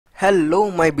Hello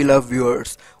my beloved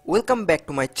viewers, welcome back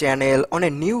to my channel on a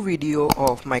new video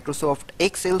of Microsoft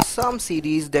Excel sum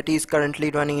series that is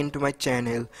currently running into my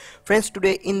channel. Friends,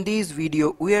 today in this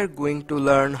video we are going to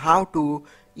learn how to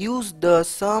use the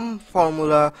sum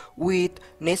formula with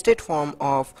nested form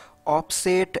of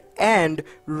offset and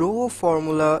row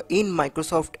formula in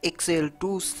Microsoft Excel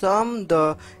to sum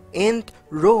the nth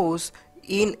rows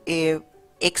in a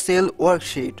Excel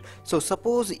worksheet. So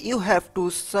suppose you have to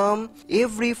sum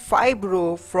every 5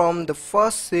 row from the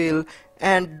first cell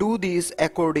and do this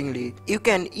accordingly. You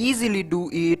can easily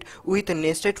do it with a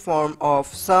nested form of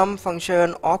sum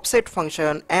function, offset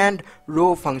function and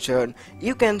row function.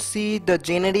 You can see the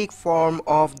generic form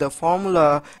of the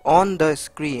formula on the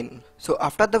screen. So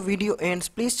after the video ends,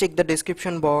 please check the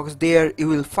description box. There you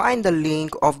will find the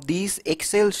link of this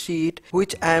Excel sheet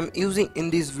which I am using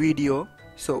in this video.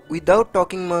 So without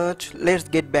talking much, let's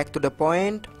get back to the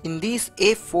point. In this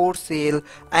A4 cell,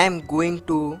 I am going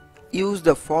to use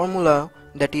the formula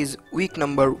that is week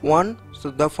number 1.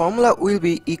 So the formula will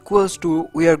be equals to,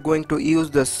 we are going to use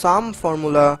the sum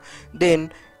formula,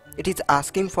 then it is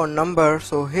asking for number,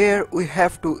 so here we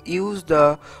have to use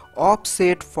the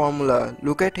offset formula.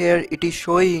 Look at here, it is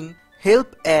showing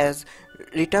help as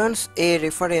returns a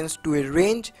reference to a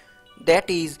range that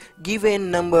is given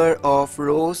number of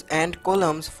rows and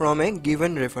columns from a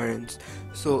given reference.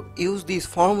 So use this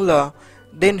formula.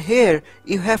 Then here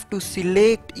you have to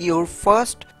select your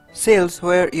first cells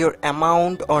where your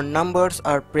amount or numbers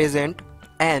are present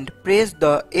and press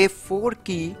the F4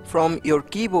 key from your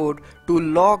keyboard to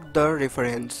lock the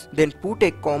reference. Then put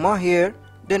a comma here,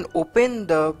 then open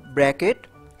the bracket.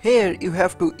 Here you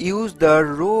have to use the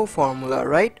row formula,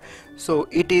 right? So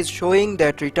it is showing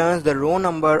that returns the row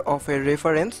number of a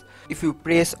reference. If you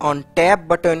press on tab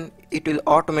button, it will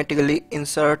automatically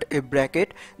insert a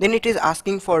bracket. Then it is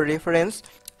asking for reference.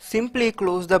 Simply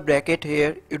close the bracket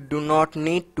here. You do not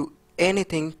need to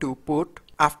anything to put.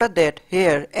 After that,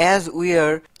 here as we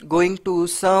are going to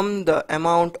sum the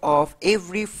amount of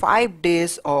every 5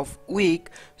 days of week,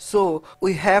 so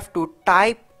we have to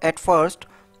type at first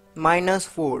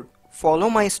 -4. Follow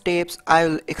my steps, I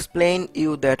will explain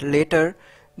you that later.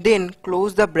 Then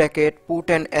close the bracket, put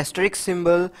an asterisk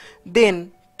symbol,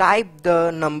 then type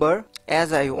the number.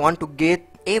 As I want to get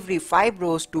every 5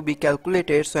 rows to be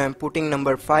calculated, so I am putting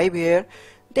number 5 here.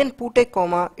 Then put a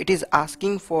comma, it is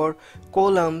asking for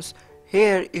columns.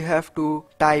 Here you have to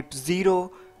type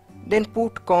 0, then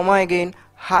put comma again.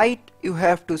 Height you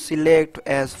have to select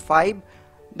as 5,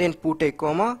 then put a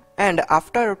comma, and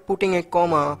after putting a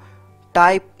comma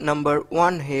type number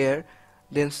 1 here,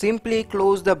 then simply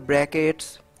close the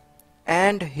brackets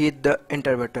and hit the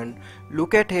enter button.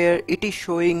 Look at here, it is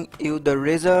showing you the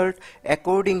result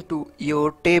according to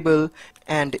your table,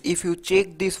 and if you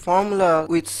check this formula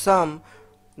with sum,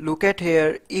 look at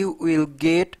here, you will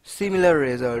get similar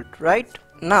result, right?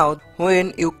 Now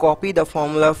when you copy the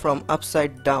formula from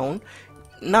upside down,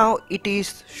 now it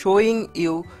is showing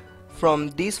you from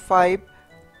this 5.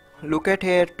 Look at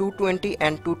here, 220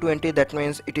 and 220, that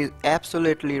means it is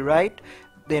absolutely right.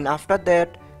 Then after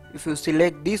that, if you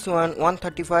select this one,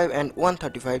 135 and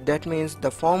 135, that means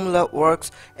the formula works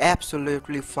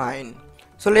absolutely fine.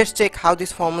 So let's check how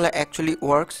this formula actually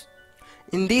works.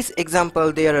 In this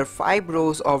example, there are 5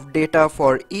 rows of data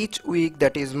for each week,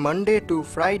 that is Monday to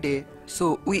Friday.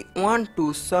 So we want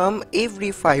to sum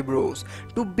every 5 rows.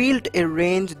 To build a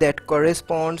range that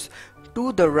corresponds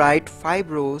to the right 5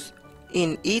 rows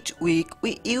in each week,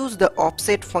 we use the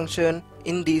offset function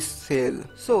in this cell.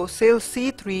 So cell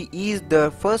C3 is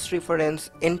the first reference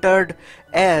entered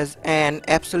as an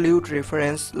absolute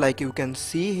reference, like you can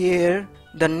see here.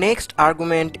 The next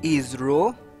argument is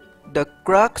row, the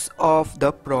crux of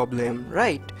the problem,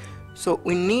 right? So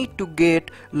we need to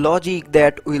get logic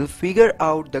that will figure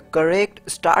out the correct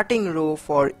starting row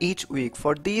for each week.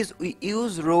 For this we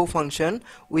use row function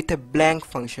with a blank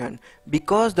function.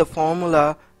 Because the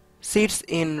formula sits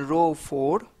in row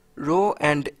 4, row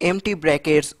and empty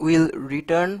brackets will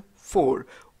return 4.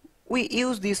 We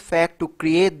use this fact to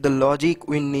create the logic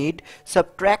we need,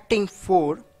 subtracting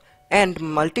 4 and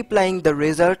multiplying the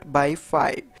result by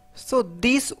 5. So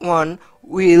this one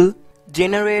will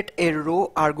generate a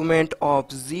row argument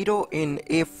of 0 in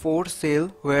A4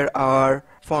 cell where our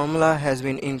formula has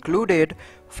been included,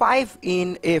 5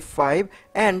 in F5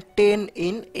 and 10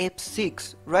 in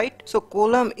F6, right? So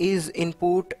column is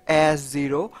input as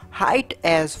 0, height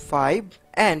as 5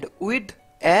 and width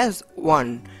as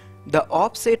 1. The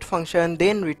offset function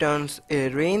then returns a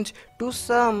range to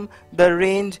sum the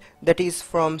range that is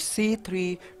from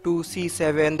C3 to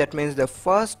C7, that means the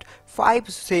first 5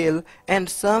 cell, and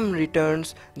sum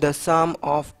returns the sum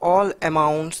of all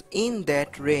amounts in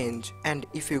that range. And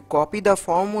if you copy the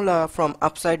formula from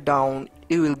upside down,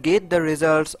 you will get the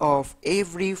results of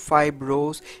every 5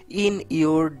 rows in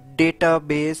your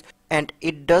database, and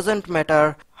it doesn't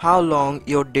matter how long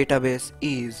your database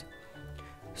is.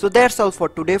 So that's all for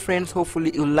today, friends.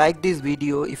 Hopefully you like this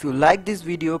video. If you like this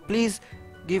video, please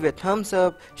give a thumbs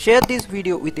up, share this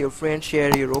video with your friends,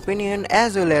 share your opinion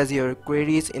as well as your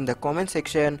queries in the comment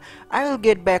section. I will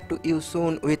get back to you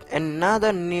soon with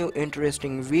another new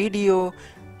interesting video.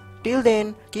 Till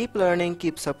then, keep learning,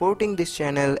 keep supporting this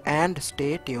channel, and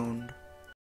stay tuned.